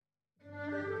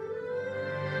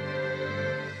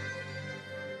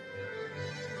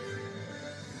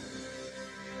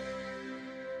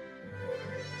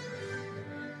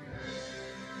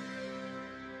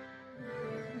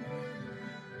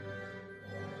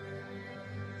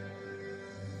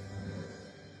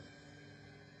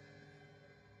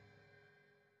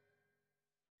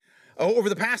Over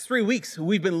the past 3 weeks,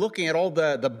 we've been looking at all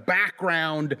the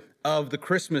background of the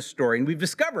Christmas story, and we've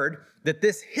discovered that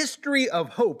this history of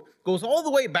hope goes all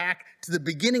the way back to the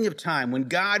beginning of time when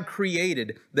God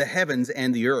created the heavens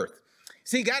and the earth.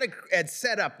 See, God had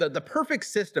set up the perfect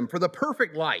system for the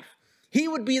perfect life. He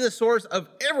would be the source of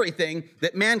everything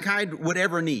that mankind would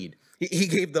ever need. He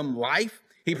gave them life.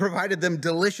 He provided them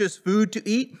delicious food to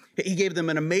eat. He gave them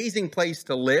an amazing place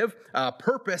to live,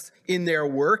 purpose in their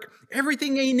work.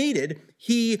 Everything they needed,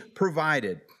 he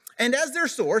provided. And as their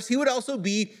source, he would also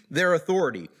be their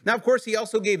authority. Now, of course, he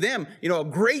also gave them, a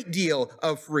great deal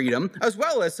of freedom, as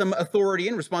well as some authority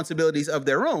and responsibilities of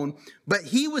their own. But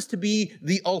he was to be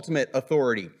the ultimate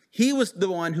authority. He was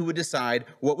the one who would decide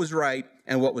what was right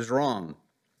and what was wrong.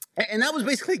 And that was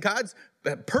basically God's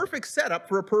perfect setup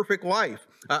for a perfect life.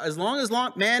 As long as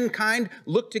mankind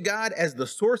looked to God as the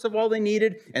source of all they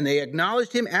needed and they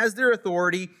acknowledged him as their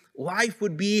authority, life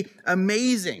would be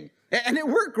amazing. And it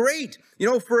worked great.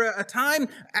 For a time,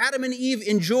 Adam and Eve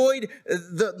enjoyed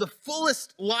the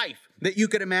fullest life that you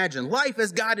could imagine. Life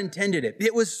as God intended it.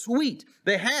 It was sweet.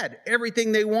 They had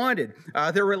everything they wanted.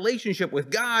 Their relationship with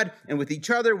God and with each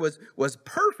other was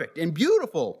perfect and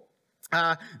beautiful.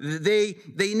 They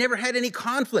never had any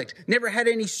conflict, never had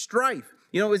any strife.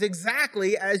 It was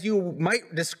exactly as you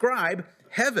might describe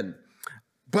heaven.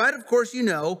 But of course,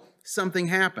 something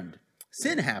happened.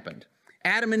 Sin happened.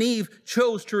 Adam and Eve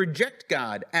chose to reject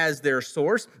God as their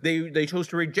source. They chose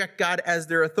to reject God as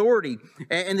their authority.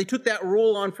 And they took that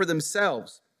role on for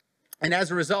themselves. And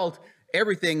as a result,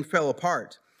 everything fell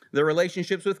apart. Their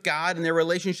relationships with God and their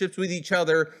relationships with each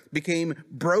other became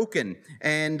broken.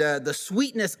 And the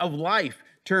sweetness of life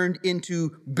turned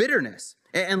into bitterness.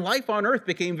 And life on earth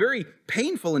became very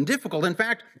painful and difficult. In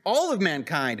fact, all of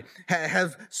mankind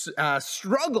have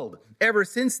struggled ever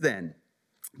since then.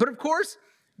 But of course,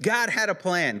 God had a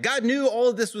plan. God knew all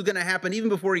of this was going to happen even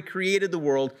before he created the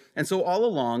world. And so all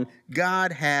along,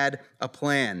 God had a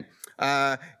plan.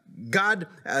 God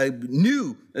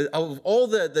knew of all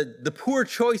the poor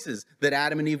choices that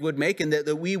Adam and Eve would make and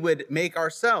that we would make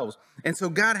ourselves. And so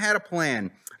God had a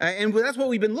plan. And that's what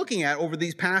we've been looking at over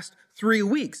these past 3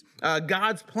 weeks.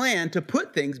 God's plan to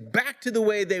put things back to the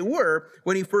way they were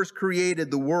when he first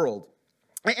created the world.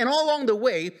 And all along the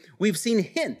way, we've seen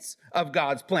hints of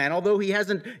God's plan, although he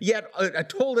hasn't yet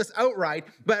told us outright.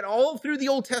 But all through the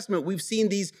Old Testament, we've seen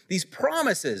these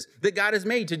promises that God has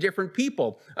made to different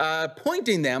people,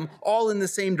 pointing them all in the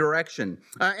same direction.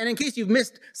 And in case you've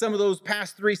missed some of those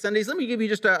past 3 Sundays, let me give you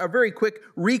just a very quick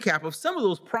recap of some of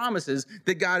those promises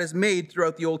that God has made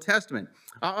throughout the Old Testament.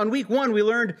 On week 1, we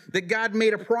learned that God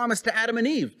made a promise to Adam and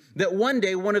Eve that one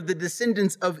day one of the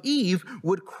descendants of Eve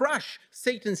would crush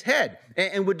Satan's head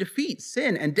and would defeat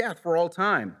sin and death for all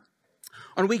time.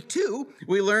 On week 2,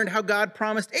 we learned how God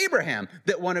promised Abraham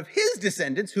that one of his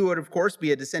descendants, who would of course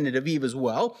be a descendant of Eve as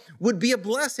well, would be a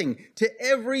blessing to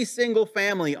every single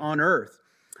family on earth.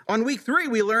 On week 3,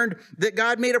 we learned that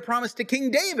God made a promise to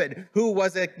King David, who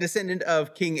was a descendant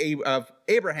of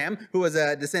Abraham, who was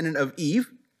a descendant of Eve,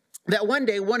 that one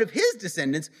day one of his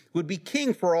descendants would be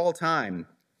king for all time.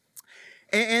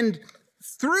 And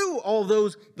through all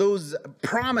those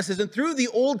promises and through the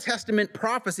Old Testament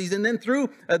prophecies and then through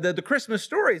the Christmas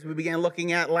stories we began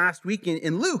looking at last week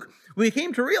in Luke, we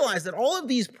came to realize that all of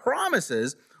these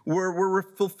promises were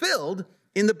fulfilled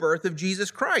in the birth of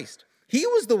Jesus Christ. He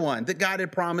was the one that God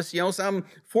had promised, some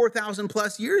 4,000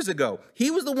 plus years ago. He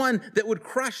was the one that would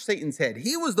crush Satan's head.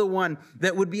 He was the one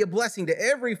that would be a blessing to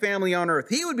every family on earth.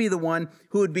 He would be the one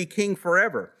who would be king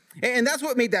forever. And that's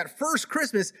what made that first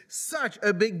Christmas such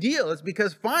a big deal. It's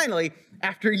because finally,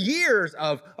 after years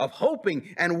of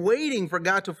hoping and waiting for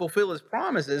God to fulfill his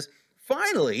promises,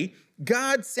 finally,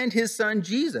 God sent his son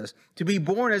Jesus to be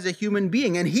born as a human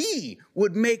being, and he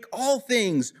would make all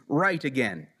things right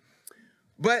again.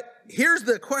 But here's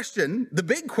the question, the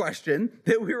big question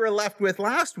that we were left with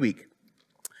last week.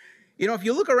 If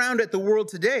you look around at the world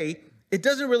today, it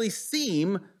doesn't really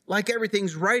seem like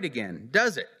everything's right again,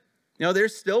 does it?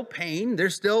 There's still pain,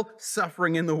 there's still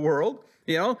suffering in the world.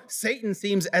 Satan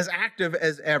seems as active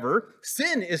as ever.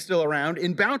 Sin is still around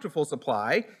in bountiful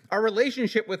supply. Our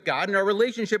relationship with God and our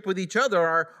relationship with each other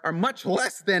are much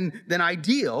less than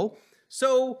ideal.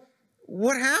 So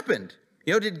what happened?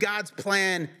 Did God's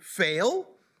plan fail?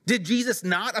 Did Jesus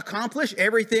not accomplish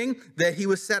everything that he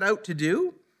was set out to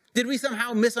do? Did we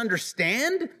somehow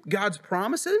misunderstand God's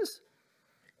promises?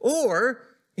 Or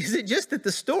is it just that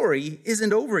the story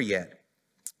isn't over yet?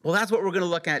 Well, that's what we're going to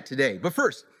look at today. But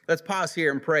first, let's pause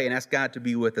here and pray and ask God to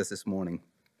be with us this morning.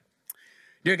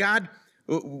 Dear God,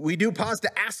 We do pause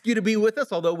to ask you to be with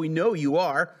us, although we know you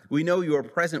are. We know you are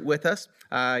present with us.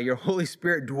 Your Holy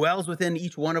Spirit dwells within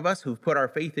each one of us who've put our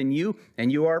faith in you,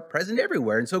 and you are present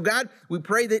everywhere. And so, God, we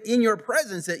pray that in your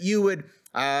presence that you would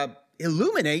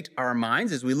illuminate our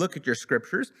minds as we look at your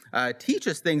scriptures, teach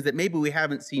us things that maybe we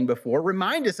haven't seen before,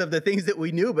 remind us of the things that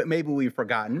we knew but maybe we've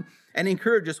forgotten, and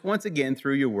encourage us once again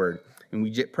through your word. And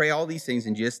we pray all these things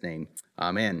in Jesus' name.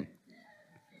 Amen.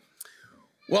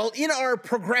 Well, in our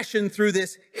progression through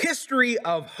this history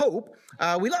of hope,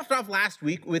 we left off last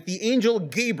week with the angel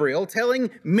Gabriel telling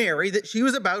Mary that she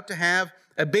was about to have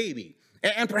a baby.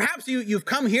 And perhaps you've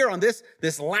come here on this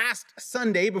last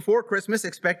Sunday before Christmas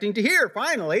expecting to hear,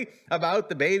 finally, about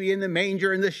the baby in the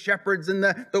manger and the shepherds and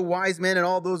the wise men and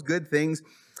all those good things.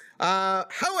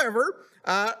 However,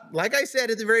 like I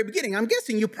said at the very beginning, I'm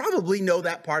guessing you probably know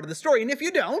that part of the story. And if you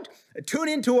don't, tune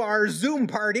into our Zoom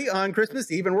party on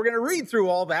Christmas Eve, and we're going to read through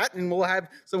all that, and we'll have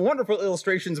some wonderful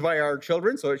illustrations by our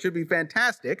children, so it should be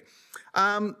fantastic.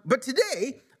 But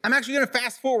today, I'm actually going to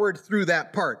fast forward through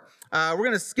that part. We're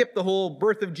going to skip the whole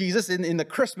birth of Jesus in the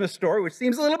Christmas story, which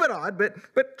seems a little bit odd,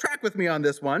 but track with me on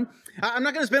this one. I'm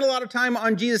not going to spend a lot of time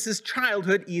on Jesus'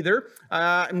 childhood either.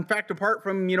 In fact, apart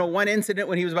from one incident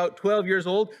when he was about 12 years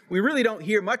old, we really don't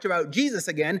hear much about Jesus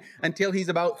again until he's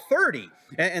about 30.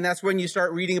 And that's when you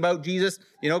start reading about Jesus,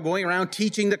 going around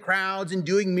teaching the crowds and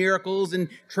doing miracles and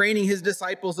training his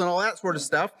disciples and all that sort of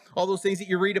stuff. All those things that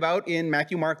you read about in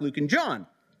Matthew, Mark, Luke, and John.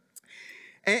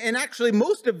 And actually,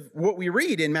 most of what we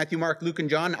read in Matthew, Mark, Luke, and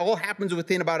John all happens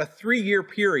within about a 3-year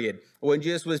period when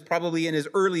Jesus was probably in his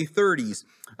early 30s.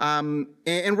 And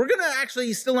we're going to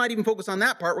actually still not even focus on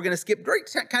that part. We're going to skip right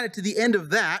kind of to the end of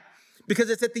that,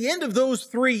 because it's at the end of those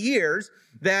 3 years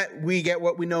that we get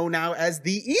what we know now as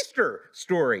the Easter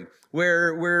story,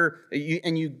 where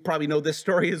you probably know this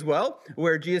story as well,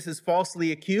 where Jesus is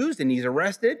falsely accused and he's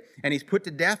arrested and he's put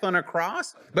to death on a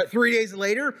cross. But 3 days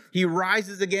later, he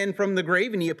rises again from the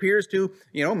grave and he appears to,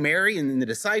 Mary and the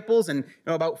disciples and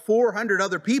about 400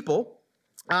 other people.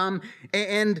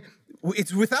 And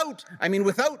it's without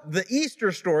the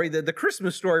Easter story, the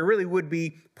Christmas story really would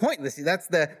be pointless. That's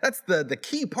the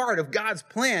key part of God's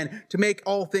plan to make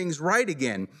all things right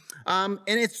again. And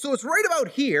it's right about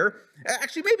here.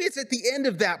 Actually, maybe it's at the end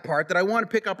of that part that I want to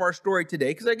pick up our story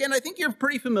today. Because again, I think you're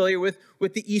pretty familiar with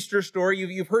the Easter story.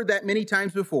 You've heard that many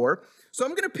times before. So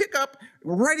I'm going to pick up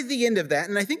right at the end of that.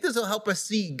 And I think this will help us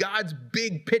see God's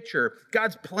big picture,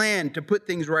 God's plan to put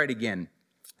things right again.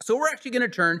 So we're actually going to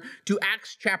turn to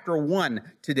Acts chapter 1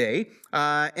 today.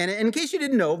 And in case you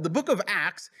didn't know, the book of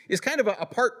Acts is kind of a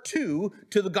part 2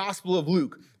 to the Gospel of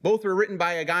Luke. Both were written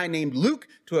by a guy named Luke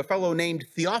to a fellow named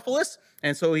Theophilus.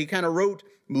 And so he kind of wrote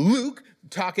Luke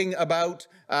talking about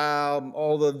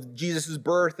all of Jesus'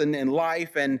 birth and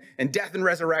life and death and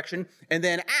resurrection. And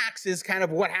then Acts is kind of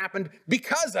what happened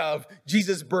because of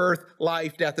Jesus' birth,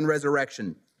 life, death, and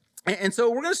resurrection. And so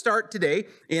we're going to start today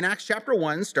in Acts chapter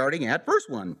 1, starting at verse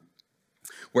 1,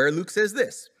 where Luke says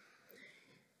this.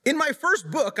 In my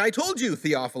first book, I told you,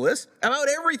 Theophilus, about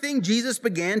everything Jesus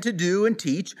began to do and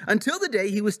teach until the day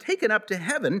he was taken up to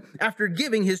heaven after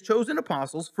giving his chosen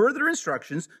apostles further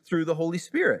instructions through the Holy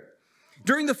Spirit.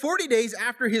 During the 40 days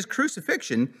after his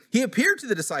crucifixion, he appeared to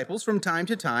the disciples from time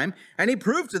to time, and he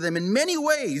proved to them in many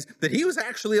ways that he was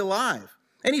actually alive.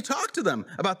 And he talked to them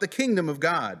about the kingdom of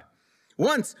God.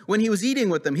 Once, when he was eating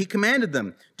with them, he commanded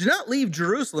them, do not leave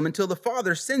Jerusalem until the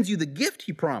Father sends you the gift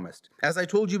he promised, as I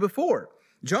told you before.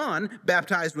 John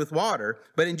baptized with water,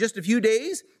 but in just a few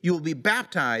days, you will be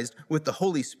baptized with the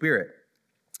Holy Spirit.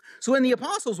 So when the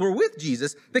apostles were with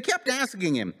Jesus, they kept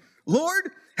asking him,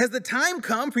 Lord, has the time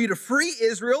come for you to free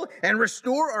Israel and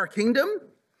restore our kingdom?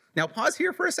 Now pause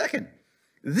here for a second.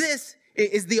 This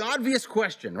is the obvious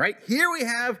question, right? Here we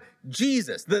have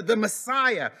Jesus, the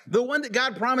Messiah, the one that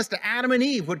God promised to Adam and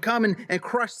Eve would come and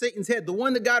crush Satan's head, the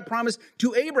one that God promised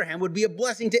to Abraham would be a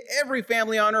blessing to every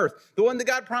family on earth, the one that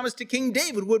God promised to King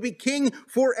David would be king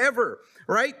forever,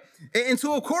 right? And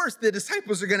so, of course, the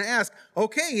disciples are going to ask,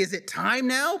 okay, is it time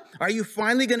now? Are you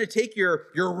finally going to take your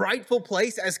rightful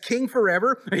place as king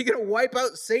forever? Are you going to wipe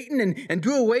out Satan and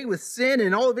do away with sin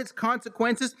and all of its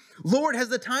consequences? Lord, has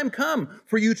the time come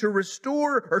for you to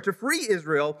restore or to free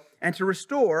Israel and to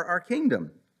restore our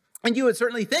kingdom? And you would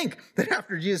certainly think that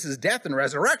after Jesus' death and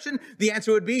resurrection, the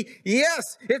answer would be,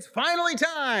 yes, it's finally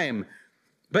time.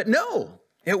 But no,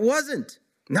 it wasn't.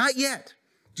 Not yet.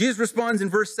 Jesus responds in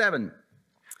verse 7.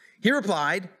 He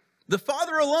replied, the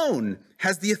Father alone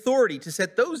has the authority to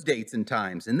set those dates and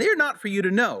times, and they are not for you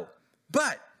to know.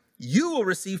 But you will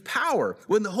receive power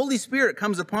when the Holy Spirit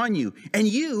comes upon you, and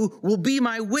you will be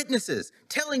my witnesses,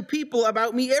 telling people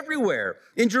about me everywhere,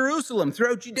 in Jerusalem,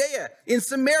 throughout Judea, in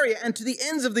Samaria, and to the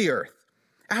ends of the earth."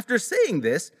 After saying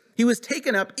this, he was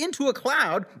taken up into a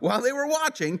cloud while they were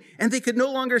watching, and they could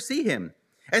no longer see him.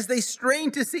 As they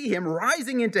strained to see him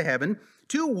rising into heaven,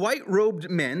 2 white-robed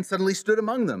men suddenly stood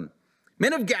among them.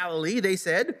 "Men of Galilee," they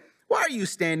said, "why are you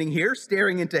standing here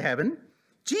staring into heaven?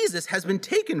 Jesus has been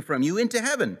taken from you into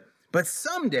heaven, but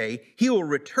someday he will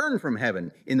return from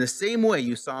heaven in the same way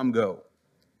you saw him go."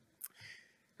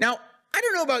 Now, I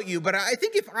don't know about you, but I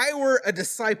think if I were a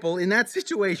disciple in that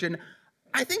situation,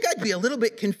 I think I'd be a little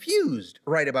bit confused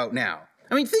right about now.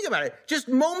 I mean, think about it. Just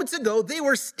moments ago, they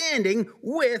were standing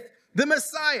with the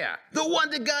Messiah, the one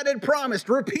that God had promised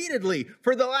repeatedly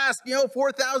for the last,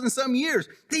 4,000 some years.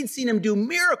 They'd seen him do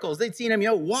miracles. They'd seen him,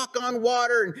 walk on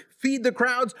water and feed the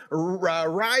crowds,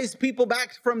 rise people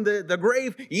back from the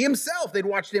grave. He himself, they'd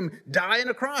watched him die on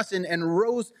a cross and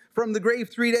rose from the grave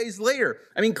 3 days later.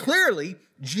 I mean, clearly,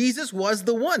 Jesus was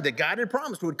the one that God had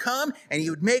promised would come and he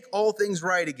would make all things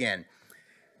right again.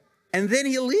 And then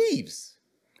he leaves.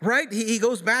 Right? He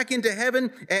goes back into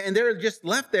heaven, and they're just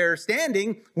left there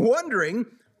standing, wondering,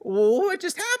 what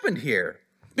just happened here?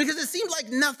 Because it seemed like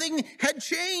nothing had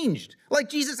changed. Like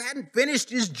Jesus hadn't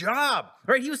finished his job.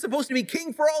 Right? He was supposed to be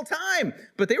king for all time,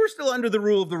 but they were still under the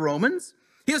rule of the Romans.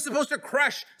 He was supposed to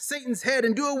crush Satan's head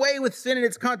and do away with sin and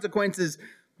its consequences,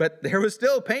 but there was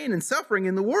still pain and suffering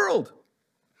in the world.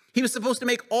 He was supposed to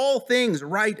make all things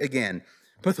right again,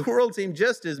 but the world seemed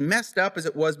just as messed up as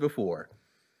it was before.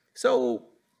 So,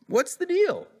 what's the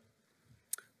deal?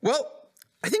 Well,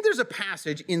 I think there's a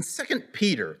passage in 2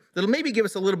 Peter that'll maybe give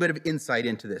us a little bit of insight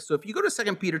into this. So if you go to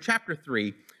 2 Peter chapter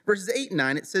 3, verses 8 and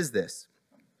 9, it says this: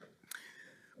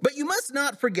 "But you must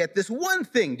not forget this one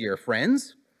thing, dear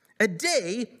friends. A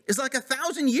day is like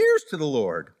 1,000 years to the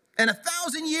Lord, and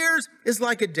 1,000 years is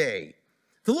like a day."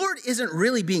 The Lord isn't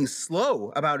really being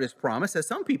slow about his promise, as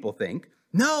some people think.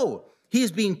 No, he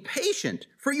is being patient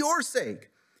for your sake.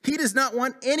 He does not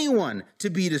want anyone to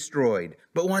be destroyed,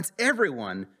 but wants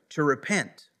everyone to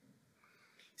repent.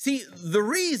 See, the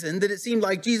reason that it seemed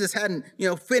like Jesus hadn't,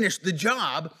 finished the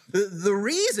job, the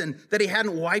reason that he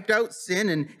hadn't wiped out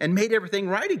sin and made everything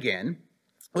right again,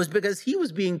 was because he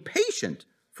was being patient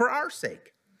for our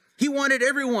sake. He wanted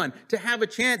everyone to have a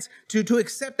chance to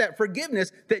accept that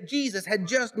forgiveness that Jesus had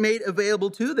just made available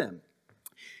to them.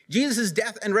 Jesus'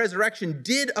 death and resurrection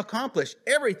did accomplish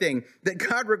everything that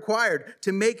God required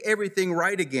to make everything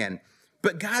right again.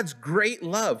 But God's great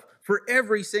love for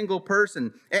every single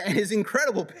person and his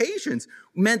incredible patience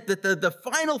meant that the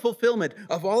final fulfillment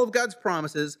of all of God's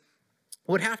promises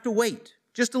would have to wait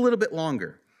just a little bit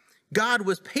longer. God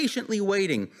was patiently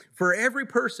waiting for every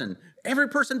person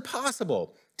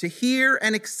possible to hear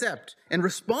and accept and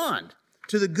respond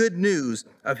to the good news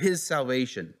of his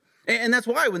salvation. And that's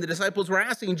why when the disciples were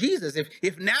asking Jesus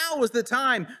if now was the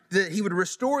time that he would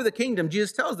restore the kingdom,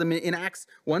 Jesus tells them in Acts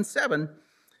 1:7,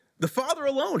 "The Father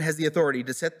alone has the authority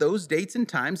to set those dates and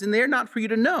times, and they are not for you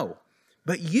to know.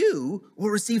 But you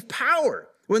will receive power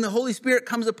when the Holy Spirit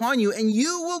comes upon you, and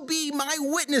you will be my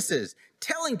witnesses,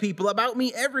 telling people about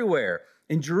me everywhere,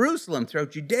 in Jerusalem,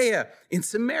 throughout Judea, in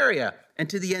Samaria, and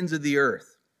to the ends of the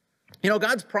earth."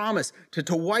 God's promise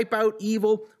to wipe out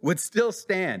evil would still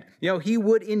stand. He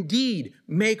would indeed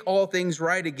make all things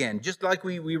right again, just like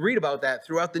we read about that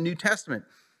throughout the New Testament.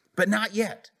 But not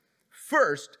yet.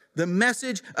 First, the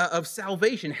message of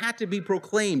salvation had to be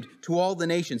proclaimed to all the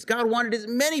nations. God wanted as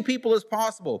many people as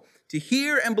possible to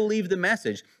hear and believe the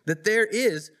message that there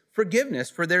is forgiveness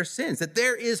for their sins, that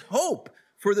there is hope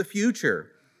for the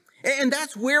future. And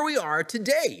that's where we are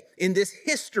today in this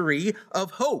history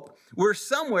of hope. We're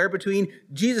somewhere between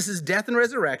Jesus' death and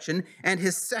resurrection and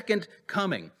his second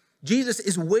coming. Jesus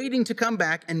is waiting to come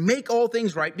back and make all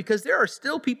things right because there are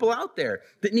still people out there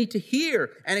that need to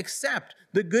hear and accept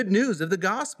the good news of the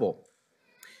gospel.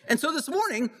 And so this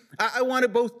morning, I want to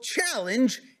both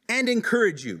challenge and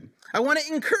encourage you. I want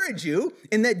to encourage you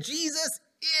in that Jesus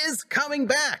is coming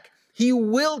back. He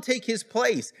will take his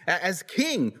place as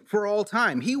king for all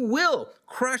time. He will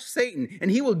crush Satan, and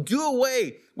he will do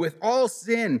away with all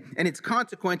sin and its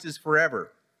consequences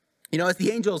forever. As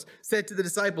the angels said to the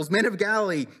disciples, "Men of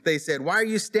Galilee," they said, "why are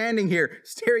you standing here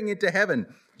staring into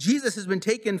heaven? Jesus has been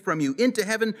taken from you into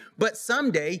heaven, but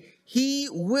someday he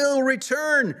will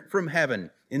return from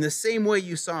heaven in the same way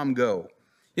you saw him go."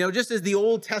 Just as the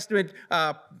Old Testament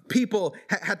people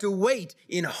had to wait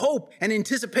in hope and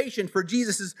anticipation for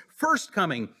Jesus' first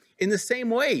coming, in the same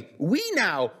way, we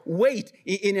now wait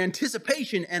in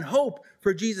anticipation and hope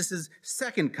for Jesus'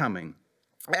 second coming.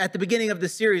 At the beginning of the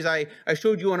series, I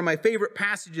showed you one of my favorite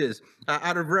passages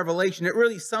out of Revelation. It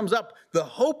really sums up the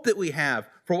hope that we have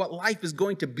for what life is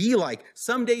going to be like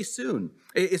someday soon.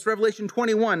 It's Revelation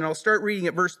 21, and I'll start reading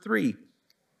at verse 3.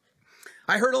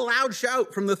 I heard a loud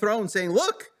shout from the throne saying,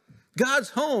 "Look,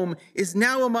 God's home is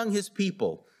now among his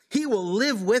people. He will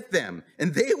live with them,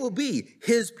 and they will be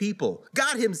his people.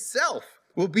 God himself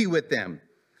will be with them.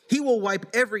 He will wipe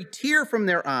every tear from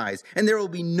their eyes, and there will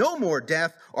be no more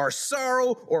death or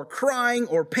sorrow or crying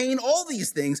or pain. All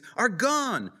these things are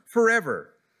gone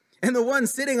forever." And the one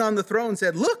sitting on the throne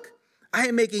said, "Look, I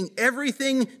am making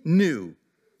everything new."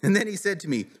 And then he said to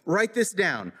me, "Write this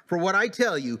down, for what I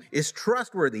tell you is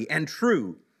trustworthy and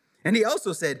true." And he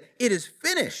also said, "It is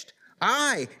finished.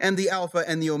 I am the Alpha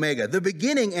and the Omega, the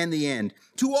beginning and the end.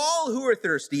 To all who are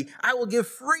thirsty, I will give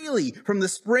freely from the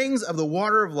springs of the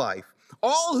water of life.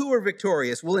 All who are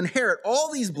victorious will inherit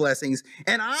all these blessings,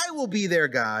 and I will be their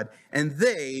God, and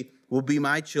they will be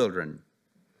my children."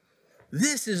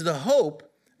 This is the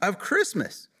hope of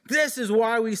Christmas. This is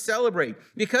why we celebrate.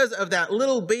 Because of that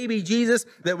little baby Jesus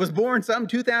that was born some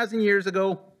 2,000 years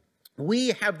ago, we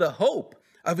have the hope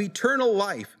of eternal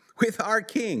life with our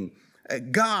King,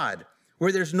 God,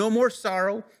 where there's no more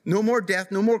sorrow, no more death,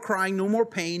 no more crying, no more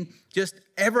pain, just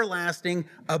everlasting,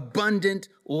 abundant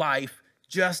life,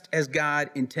 just as God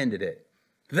intended it.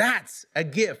 That's a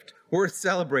gift worth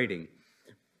celebrating.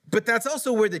 But that's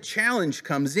also where the challenge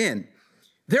comes in.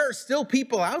 There are still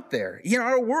people out there in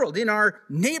our world, in our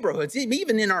neighborhoods,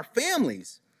 even in our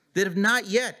families, that have not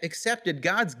yet accepted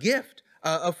God's gift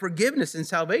of forgiveness and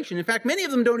salvation. In fact, many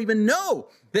of them don't even know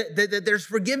that there's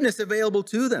forgiveness available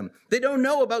to them. They don't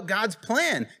know about God's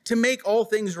plan to make all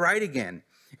things right again.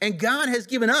 And God has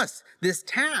given us this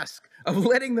task of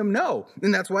letting them know.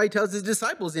 And that's why he tells his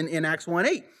disciples in Acts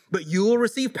 1:8, "But you will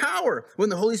receive power when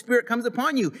the Holy Spirit comes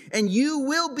upon you, and you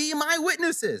will be my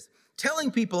witnesses,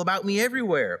 telling people about me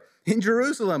everywhere, in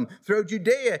Jerusalem, throughout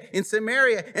Judea, in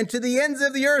Samaria, and to the ends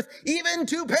of the earth, even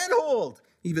to Penhold,"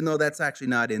 even though that's actually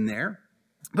not in there.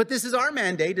 But this is our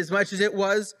mandate as much as it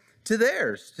was to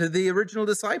theirs, to the original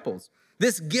disciples.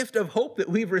 This gift of hope that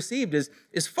we've received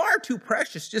is far too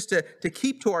precious just to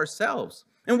keep to ourselves.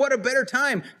 And what a better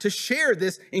time to share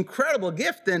this incredible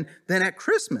gift than at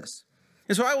Christmas.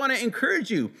 And so I want to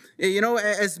encourage you,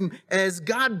 as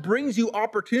God brings you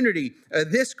opportunity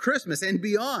this Christmas and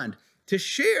beyond, to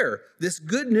share this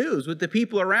good news with the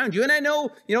people around you. And I know,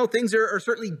 things are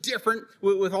certainly different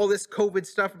with all this COVID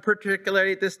stuff,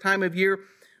 particularly at this time of year.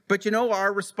 But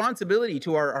our responsibility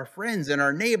to our friends and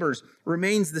our neighbors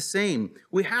remains the same.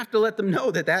 We have to let them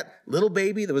know that little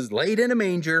baby that was laid in a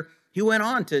manger, he went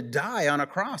on to die on a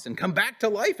cross and come back to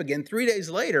life again 3 days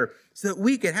later so that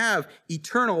we could have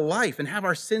eternal life and have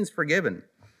our sins forgiven.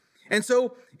 And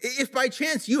so if by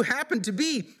chance you happen to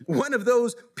be one of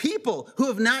those people who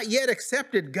have not yet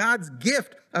accepted God's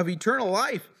gift of eternal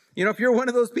life, if you're one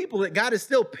of those people that God is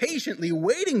still patiently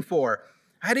waiting for,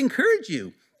 I'd encourage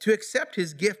you to accept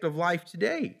his gift of life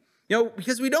today.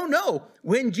 Because we don't know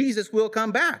when Jesus will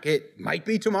come back. It might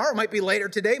be tomorrow, might be later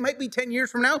today, might be 10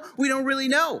 years from now. We don't really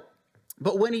know.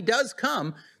 But when he does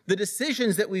come, the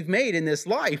decisions that we've made in this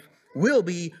life will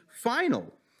be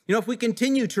final. If we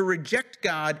continue to reject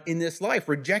God in this life,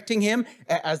 rejecting him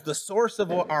as the source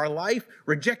of our life,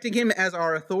 rejecting him as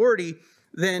our authority,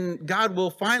 then God will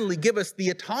finally give us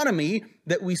the autonomy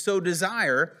that we so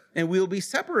desire, and we'll be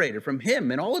separated from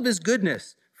him and all of his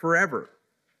goodness forever.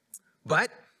 But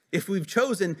if we've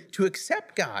chosen to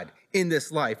accept God in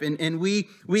this life, and we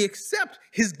accept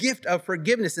his gift of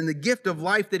forgiveness and the gift of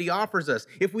life that he offers us,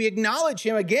 if we acknowledge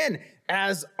him again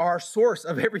as our source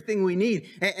of everything we need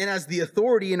and as the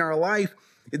authority in our life,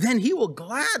 then he will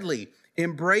gladly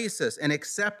embrace us and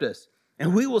accept us,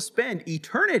 and we will spend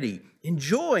eternity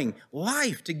enjoying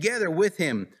life together with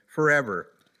him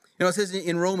forever. It says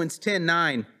in Romans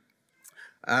 10:9,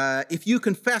 if you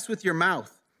confess with your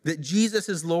mouth that Jesus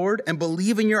is Lord and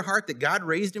believe in your heart that God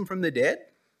raised him from the dead,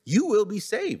 you will be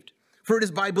saved. For it is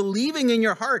by believing in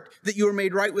your heart that you are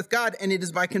made right with God, and it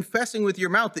is by confessing with your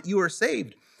mouth that you are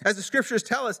saved. As the scriptures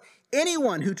tell us,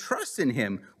 anyone who trusts in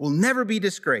him will never be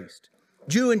disgraced.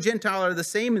 Jew and Gentile are the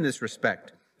same in this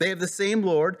respect. They have the same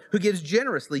Lord who gives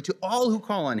generously to all who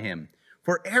call on him.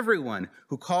 For everyone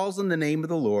who calls on the name of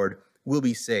the Lord will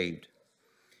be saved.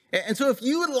 And so if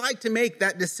you would like to make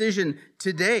that decision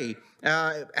today,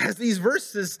 as these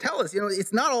verses tell us,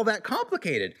 it's not all that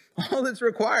complicated. All that's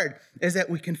required is that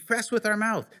we confess with our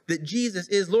mouth that Jesus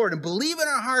is Lord and believe in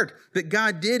our heart that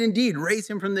God did indeed raise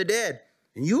him from the dead,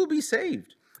 and you will be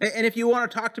saved. And if you want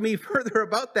to talk to me further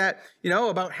about that,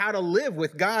 about how to live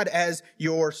with God as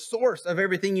your source of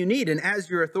everything you need and as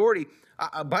your authority,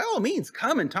 by all means,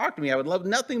 come and talk to me. I would love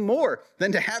nothing more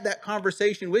than to have that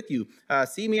conversation with you.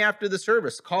 See me after the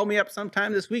service. Call me up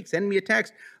sometime this week. Send me a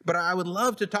text. But I would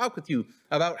love to talk with you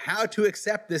about how to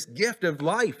accept this gift of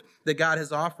life that God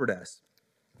has offered us.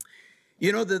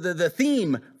 The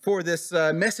theme for this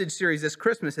message series this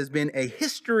Christmas has been a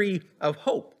history of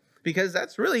hope, because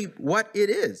that's really what it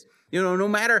is. No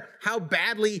matter how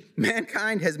badly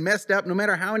mankind has messed up, no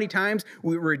matter how many times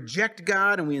we reject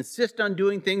God and we insist on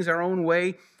doing things our own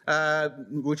way,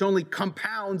 which only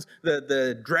compounds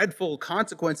the dreadful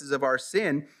consequences of our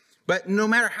sin. But no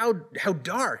matter how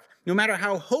dark, no matter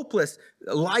how hopeless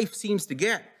life seems to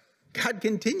get, God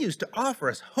continues to offer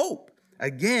us hope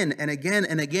again and again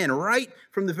and again, right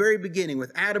from the very beginning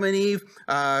with Adam and Eve,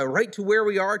 right to where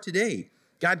we are today.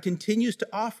 God continues to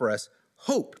offer us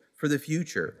hope for the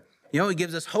future. He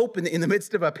gives us hope in the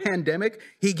midst of a pandemic.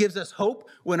 He gives us hope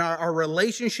when our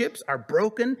relationships are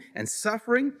broken and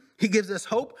suffering. He gives us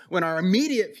hope when our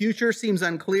immediate future seems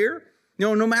unclear.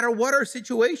 No matter what our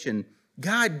situation,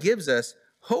 God gives us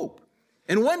hope.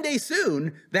 And one day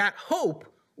soon, that hope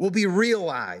will be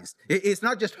realized. It's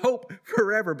not just hope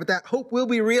forever, but that hope will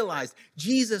be realized.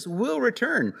 Jesus will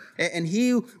return, and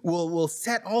he will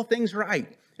set all things right,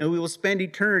 and we will spend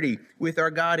eternity with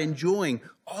our God, enjoying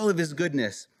all of his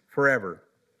goodness forever.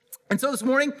 And so this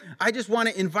morning, I just want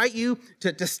to invite you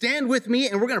to stand with me,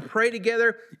 and we're going to pray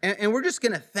together, and we're just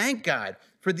going to thank God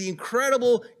for the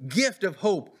incredible gift of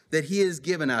hope that he has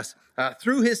given us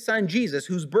through his son Jesus,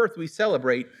 whose birth we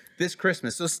celebrate this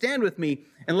Christmas. So stand with me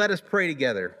and let us pray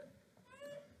together.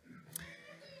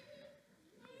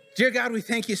 Dear God, we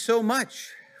thank you so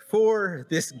much for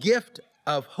this gift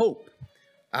of hope.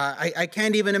 I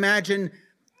can't even imagine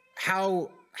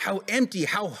how empty,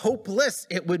 how hopeless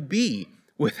it would be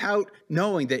without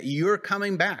knowing that you're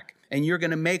coming back and you're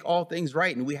going to make all things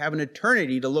right. And we have an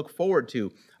eternity to look forward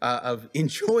to of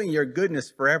enjoying your goodness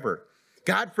forever.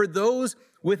 God, for those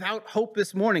without hope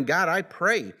this morning, God, I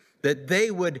pray that they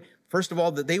would, first of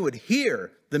all, that they would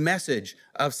hear the message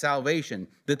of salvation,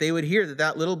 that they would hear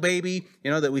that little baby,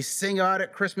 that we sing about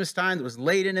at Christmas time, that was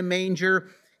laid in a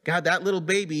manger. God, that little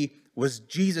baby was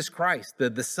Jesus Christ,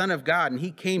 the Son of God, and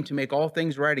he came to make all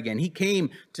things right again. He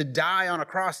came to die on a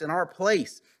cross in our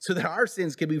place so that our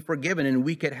sins could be forgiven and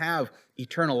we could have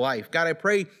eternal life. God, I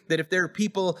pray that if there are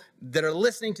people that are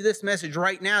listening to this message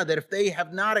right now, that if they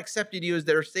have not accepted you as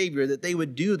their Savior, that they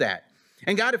would do that.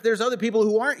 And God, if there's other people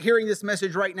who aren't hearing this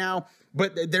message right now,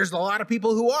 but there's a lot of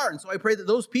people who are, and so I pray that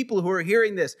those people who are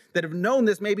hearing this, that have known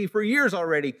this maybe for years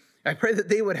already, I pray that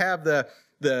they would have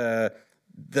the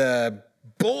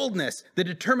boldness, the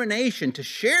determination to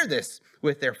share this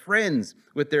with their friends,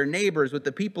 with their neighbors, with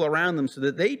the people around them, so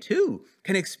that they too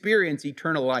can experience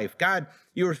eternal life. God,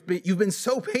 you've been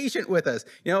so patient with us.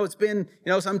 It's been,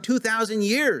 some 2,000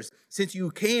 years since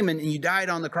you came and you died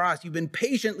on the cross. You've been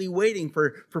patiently waiting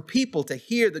for people to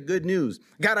hear the good news.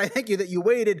 God, I thank you that you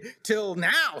waited till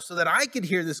now so that I could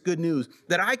hear this good news,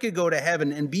 that I could go to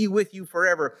heaven and be with you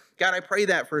forever. God, I pray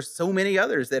that for so many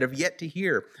others that have yet to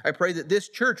hear. I pray that this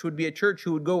church would be a church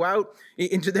who would go out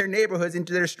into their neighborhoods,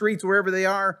 into their streets, wherever they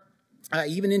are,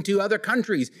 even into other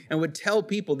countries, and would tell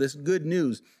people this good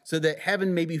news so that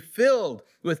heaven may be filled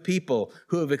with people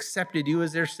who have accepted you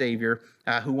as their Savior,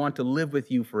 who want to live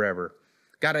with you forever.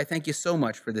 God, I thank you so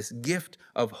much for this gift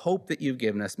of hope that you've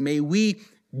given us. May we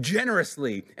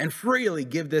generously and freely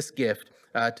give this gift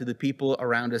to the people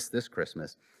around us this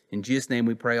Christmas. In Jesus' name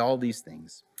we pray all these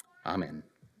things. Amen.